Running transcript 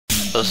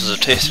this is a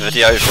test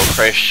video for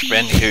Crash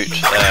Bandicoot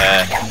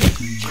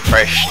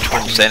Crash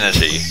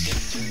Twin-Sanity.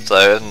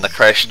 So in the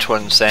Crash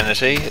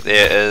Twin-Sanity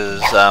there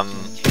is a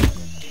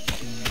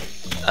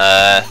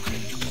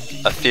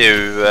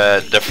few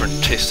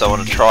different tests I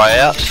want to try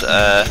out.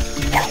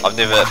 I've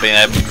never been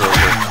able to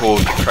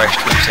record Crash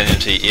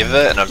Twinsanity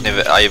ever, and I've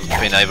never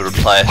been able to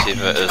play it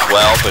ever as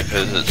well,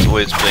 because it's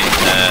always been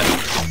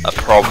a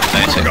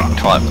problematic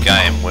type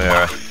game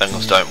where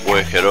things don't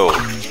work at all.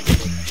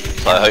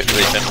 So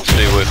hopefully things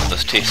do work on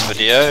this test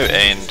video,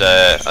 and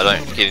I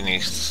don't get any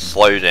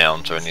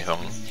slowdowns or anything.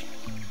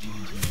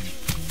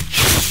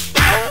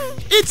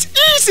 It's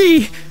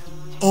easy!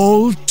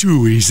 All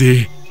too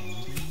easy.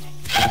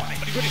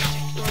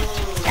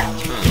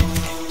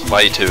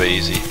 Way too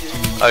easy.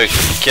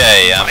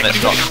 Okay,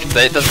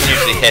 that doesn't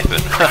usually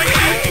happen.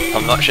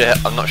 I'm not sure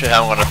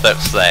how I'm going to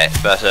fix that,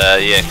 but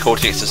yeah,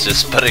 Cortex is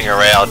just spinning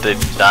around and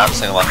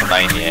dancing like a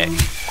maniac.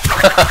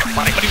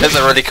 That's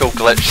a really cool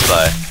glitch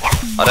though.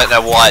 I don't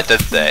know why it did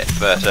that,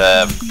 but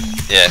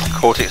yeah,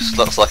 Cortex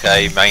looks like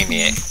a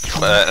maniac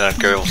in a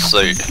girl's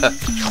suit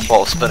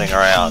while spinning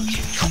around.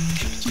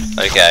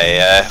 Okay,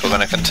 we're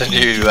going to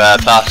continue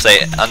past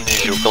that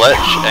unusual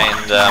glitch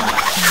and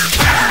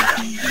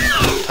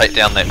take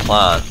down that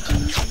plant.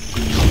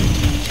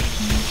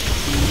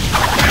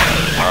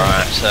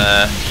 Alright,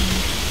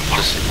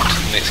 just to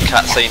the next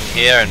cutscene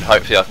here, and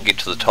hopefully I can get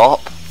to the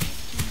top.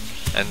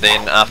 And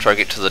then after I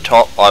get to the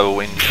top, I will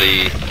end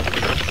the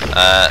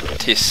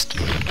test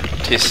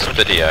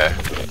video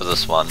for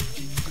this one.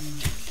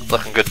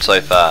 Looking good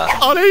so far.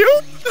 Are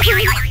you?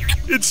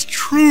 It's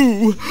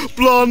true.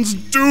 Blondes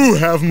do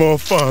have more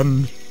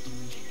fun.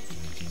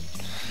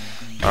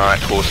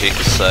 Alright, Cortex,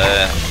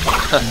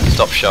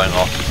 stop showing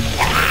off.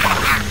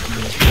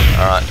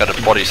 Alright,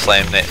 gotta body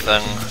slam that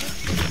thing.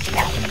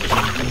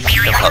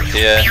 Jump up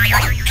here.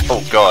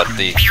 Oh god,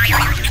 the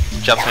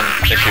jumping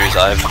issues.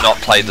 I have not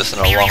played this in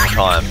a long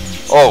time.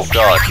 Oh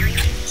god.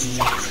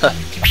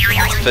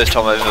 First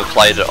time I've ever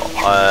played it.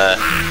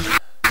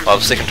 Well,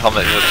 the second time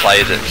I've ever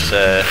played it,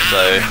 so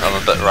I'm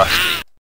a bit rusty.